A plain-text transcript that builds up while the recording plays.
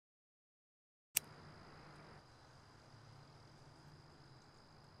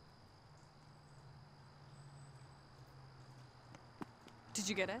Did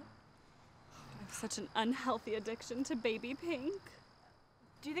you get it? I have such an unhealthy addiction to baby pink.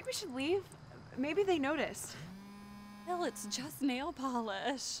 Do you think we should leave? Maybe they noticed. Hell, it's just nail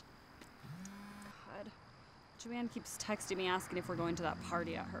polish. God. Joanne keeps texting me asking if we're going to that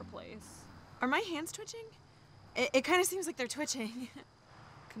party at her place. Are my hands twitching? It kind of seems like they're twitching.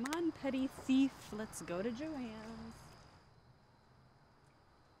 Come on, petty thief. Let's go to Joanne's.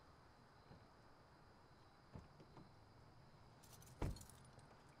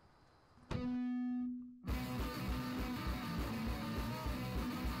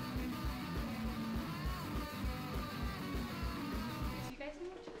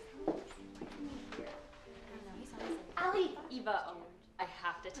 Allie, Eva, I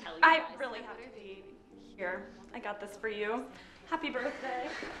have to tell you I guys. really have to be here. I got this for you. Happy birthday.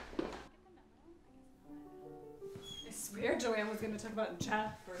 I swear Joanne was going to talk about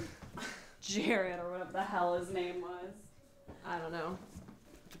Jeff or Jared or whatever the hell his name was. I don't know.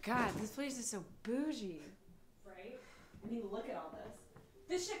 God, this place is so bougie. Right? I mean, look at all this.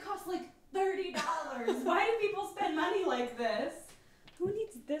 This shit costs like $30. Why do people spend money like this? Who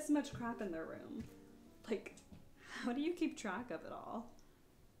needs this much crap in their room? Like, how do you keep track of it all?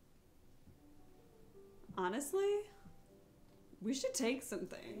 Honestly, we should take some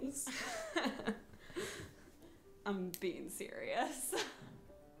things. I'm being serious.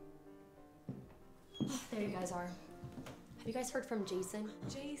 There you guys are. Have you guys heard from Jason?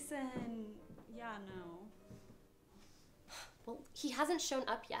 Jason, yeah, no. Well, he hasn't shown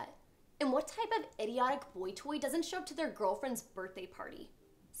up yet. And what type of idiotic boy toy doesn't show up to their girlfriend's birthday party?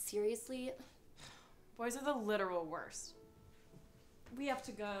 Seriously? Boys are the literal worst. We have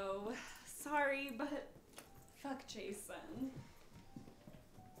to go. Sorry, but fuck Jason.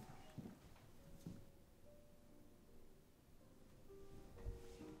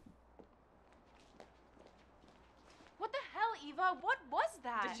 What the hell, Eva? What was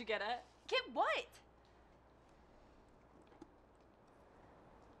that? Did you get it? Get what?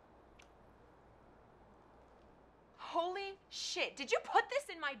 Holy shit, did you put this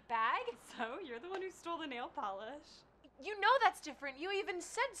in my bag? So, you're the one who stole the nail polish. You know that's different. You even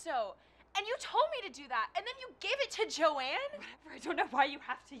said so. And you told me to do that, and then you gave it to Joanne? Whatever, I don't know why you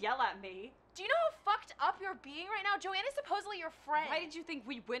have to yell at me. Do you know how fucked up you're being right now? Joanne is supposedly your friend. Why did you think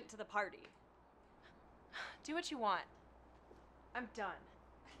we went to the party? Do what you want. I'm done.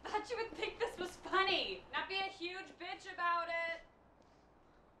 I thought you would think this was funny, not be a huge bitch about it.